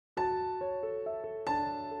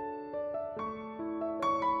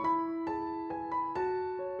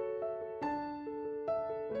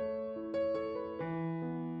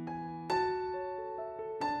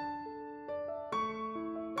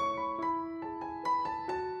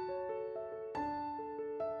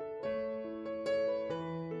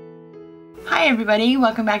Hi everybody,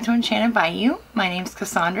 welcome back to Enchanted Bayou. My name's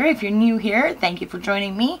Cassandra. If you're new here, thank you for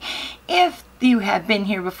joining me. If you have been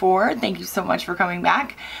here before, thank you so much for coming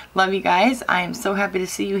back. Love you guys. I am so happy to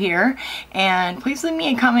see you here. And please leave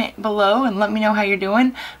me a comment below and let me know how you're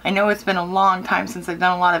doing. I know it's been a long time since I've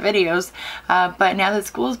done a lot of videos, but now that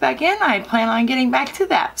school's back in, I plan on getting back to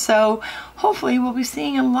that. So hopefully we'll be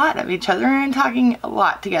seeing a lot of each other and talking a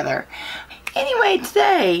lot together. Anyway,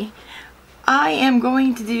 today I am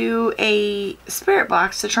going to do a spirit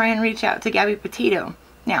box to try and reach out to Gabby Petito.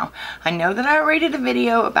 Now, I know that I already did a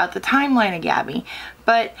video about the timeline of Gabby,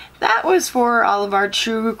 but that was for all of our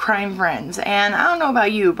true crime friends. And I don't know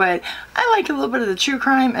about you, but I like a little bit of the true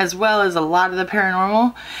crime as well as a lot of the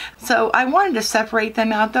paranormal. So I wanted to separate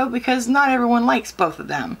them out though, because not everyone likes both of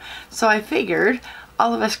them. So I figured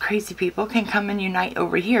all of us crazy people can come and unite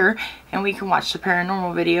over here and we can watch the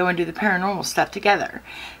paranormal video and do the paranormal stuff together.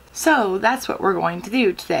 So that's what we're going to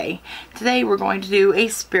do today. Today we're going to do a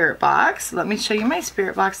spirit box. Let me show you my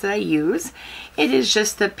spirit box that I use. It is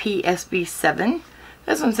just the PSB7.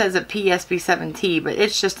 This one says a PSB7T, but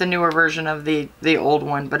it's just a newer version of the old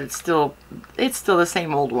one, but it's still the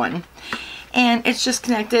same old one. And it's just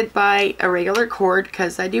connected by a regular cord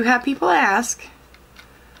because I do have people ask.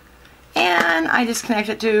 And I just connect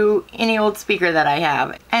it to any old speaker that I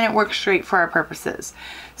have, and it works straight for our purposes.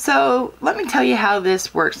 So let me tell you how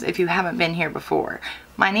this works if you haven't been here before.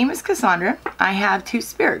 My name is Cassandra. I have two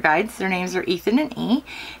spirit guides. Their names are Ethan and E.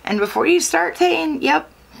 And before you start saying,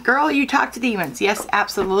 yep, girl, you talk to demons. Yes,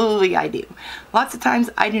 absolutely I do. Lots of times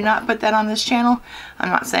I do not put that on this channel. I'm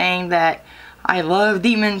not saying that I love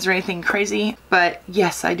demons or anything crazy, but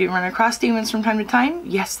yes, I do run across demons from time to time.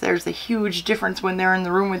 Yes, there's a huge difference when they're in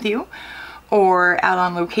the room with you or out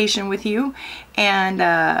on location with you, and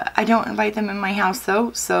I don't invite them in my house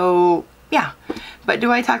though, so yeah. But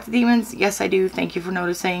do I talk to demons? Yes, I do. Thank you for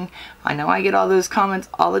noticing. I know I get all those comments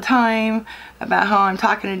all the time about how I'm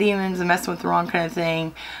talking to demons and messing with the wrong kind of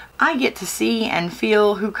thing. I get to see and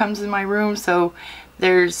feel who comes in my room, so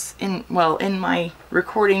there's in my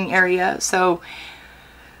recording area, so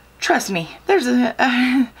trust me, there's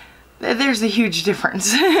a huge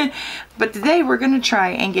difference. But today we're going to try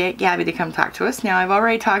and get Gabby to come talk to us. Now, I've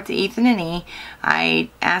already talked to Ethan and E. I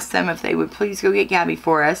asked them if they would please go get Gabby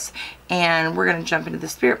for us, and we're going to jump into the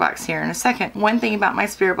spirit box here in a second. One thing about my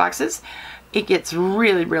spirit boxes, it gets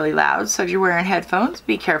really, really loud, so if you're wearing headphones,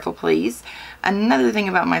 be careful please. Another thing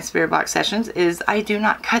about my spirit box sessions is I do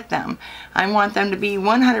not cut them. I want them to be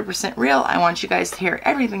 100% real. I want you guys to hear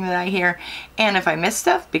everything that I hear, and if I miss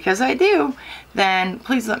stuff, because I do, then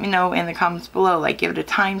please let me know in the comments below, like give it a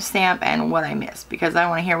timestamp and what I missed, because I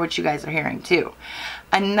want to hear what you guys are hearing too.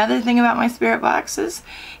 Another thing about my spirit boxes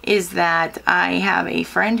is that I have a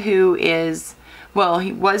friend who is, well,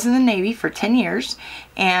 he was in the Navy for 10 years,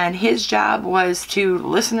 and his job was to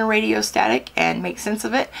listen to radio static and make sense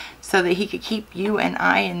of it so that he could keep you and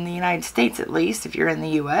I in the United States, at least, if you're in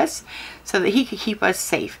the US, so that he could keep us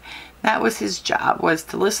safe. That was his job, was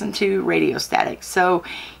to listen to radio static. So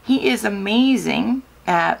he is amazing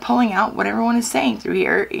at pulling out what everyone is saying through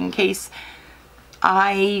here in case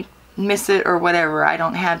I miss it or whatever. I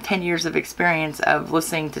don't have 10 years of experience of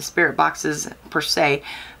listening to spirit boxes per se.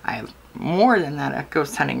 I have more than that at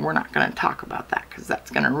ghost hunting. We're not going to talk about that because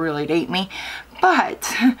that's going to really date me.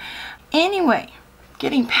 But anyway,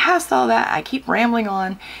 getting past all that, I keep rambling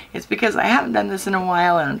on. It's because I haven't done this in a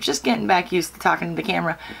while and I'm just getting back used to talking to the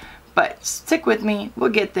camera. But stick with me,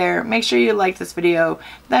 we'll get there. Make sure you like this video,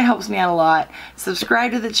 that helps me out a lot.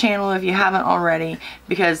 Subscribe to the channel if you haven't already,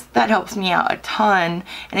 because that helps me out a ton.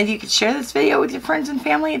 And if you could share this video with your friends and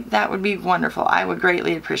family, that would be wonderful. I would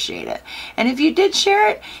greatly appreciate it. And if you did share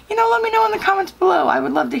it, you know, let me know in the comments below. I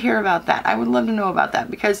would love to hear about that. I would love to know about that,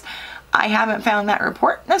 because I haven't found that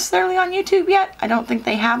report necessarily on YouTube yet. I don't think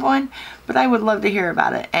they have one, but I would love to hear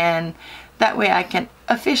about it. And that way I can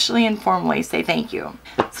officially and formally say thank you.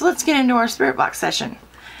 So let's get into our spirit box session.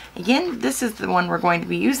 Again, this is the one we're going to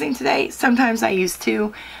be using today. Sometimes I use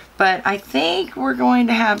two, but I think we're going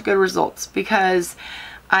to have good results because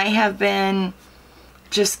I have been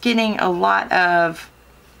just getting a lot of,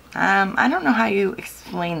 I don't know how you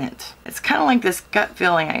explain it. It's kind of like this gut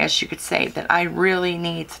feeling, I guess you could say, that I really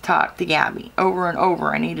need to talk to Gabby. Over and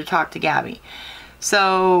over, I need to talk to Gabby.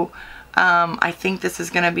 So I think this is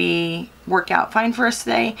going to work out fine for us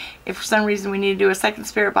today. If for some reason we need to do a second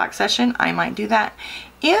spirit box session, I might do that.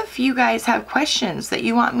 If you guys have questions that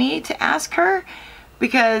you want me to ask her,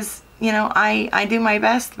 because you know, I do my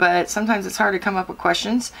best, but sometimes it's hard to come up with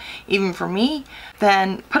questions, even for me,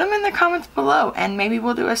 then put them in the comments below, and maybe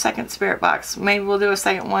we'll do a second spirit box. Maybe we'll do a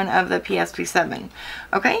second one of the PSP7.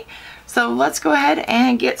 Okay, so let's go ahead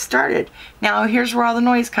and get started. Now here's where all the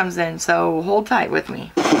noise comes in, so hold tight with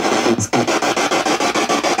me. Okay,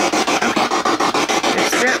 your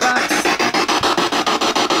spirit box.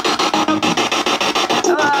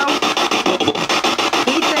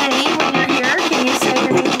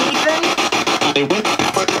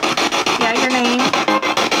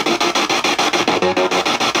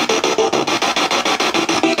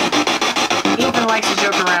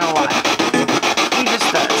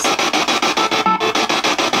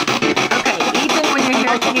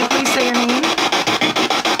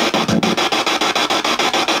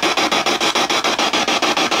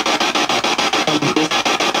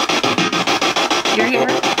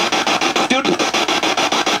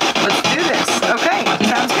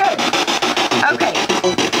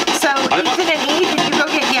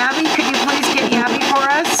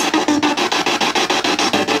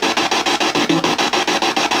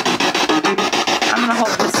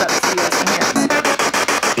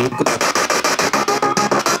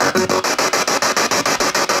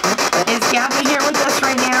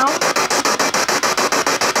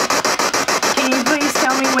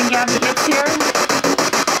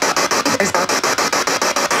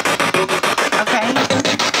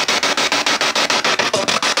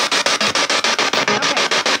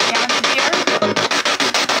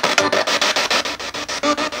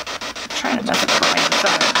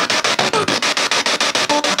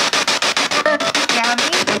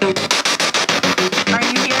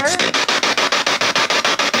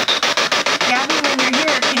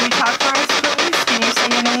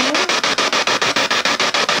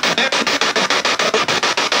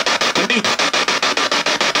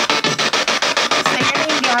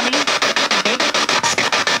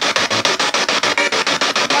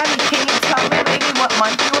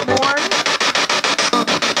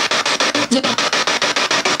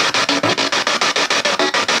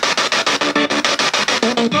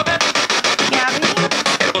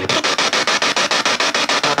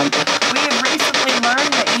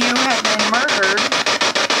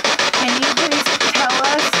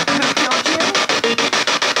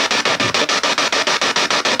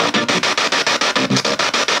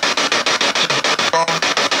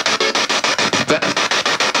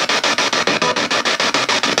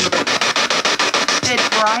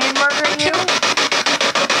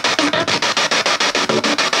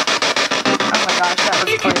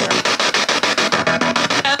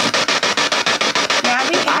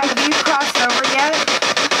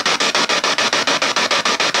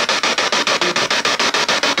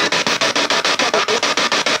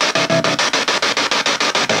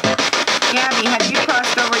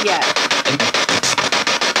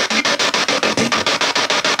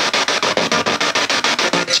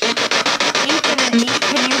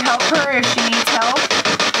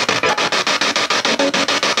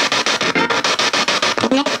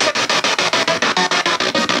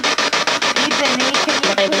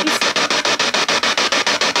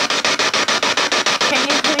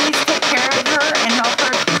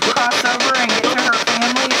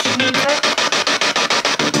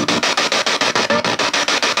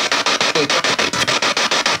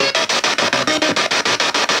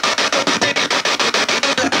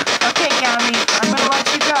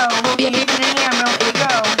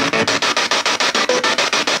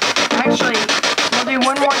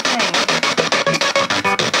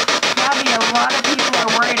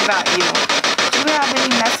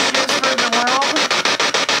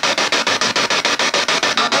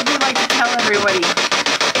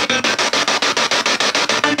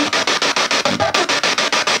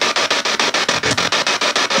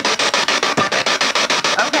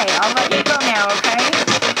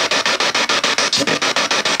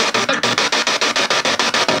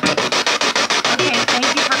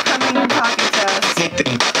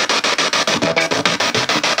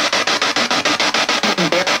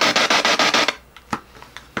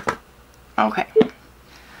 Okay,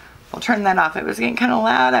 we'll turn that off. It was getting kind of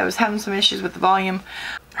loud. I was having some issues with the volume.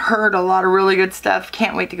 Heard a lot of really good stuff.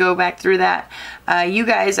 Can't wait to go back through that. You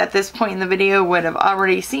guys at this point in the video would have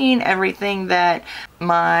already seen everything that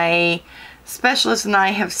my specialist and I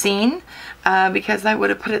have seen because I would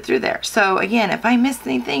have put it through there. So again, if I missed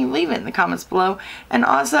anything, leave it in the comments below. And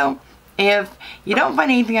also, if you don't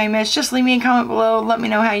find anything I missed, just leave me a comment below. Let me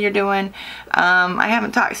know how you're doing. I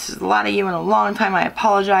haven't talked to a lot of you in a long time. I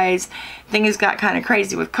apologize. Things got kind of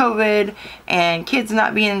crazy with COVID and kids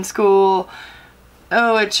not being in school.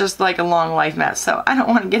 oh, it's just like a long life mess. So I don't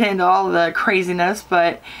want to get into all the craziness,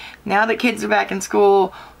 but now that kids are back in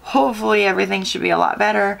school, hopefully everything should be a lot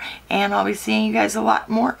better, and I'll be seeing you guys a lot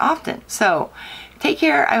more often. So take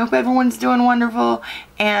care. I hope everyone's doing wonderful,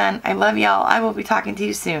 and I love y'all. I will be talking to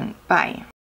you soon. Bye.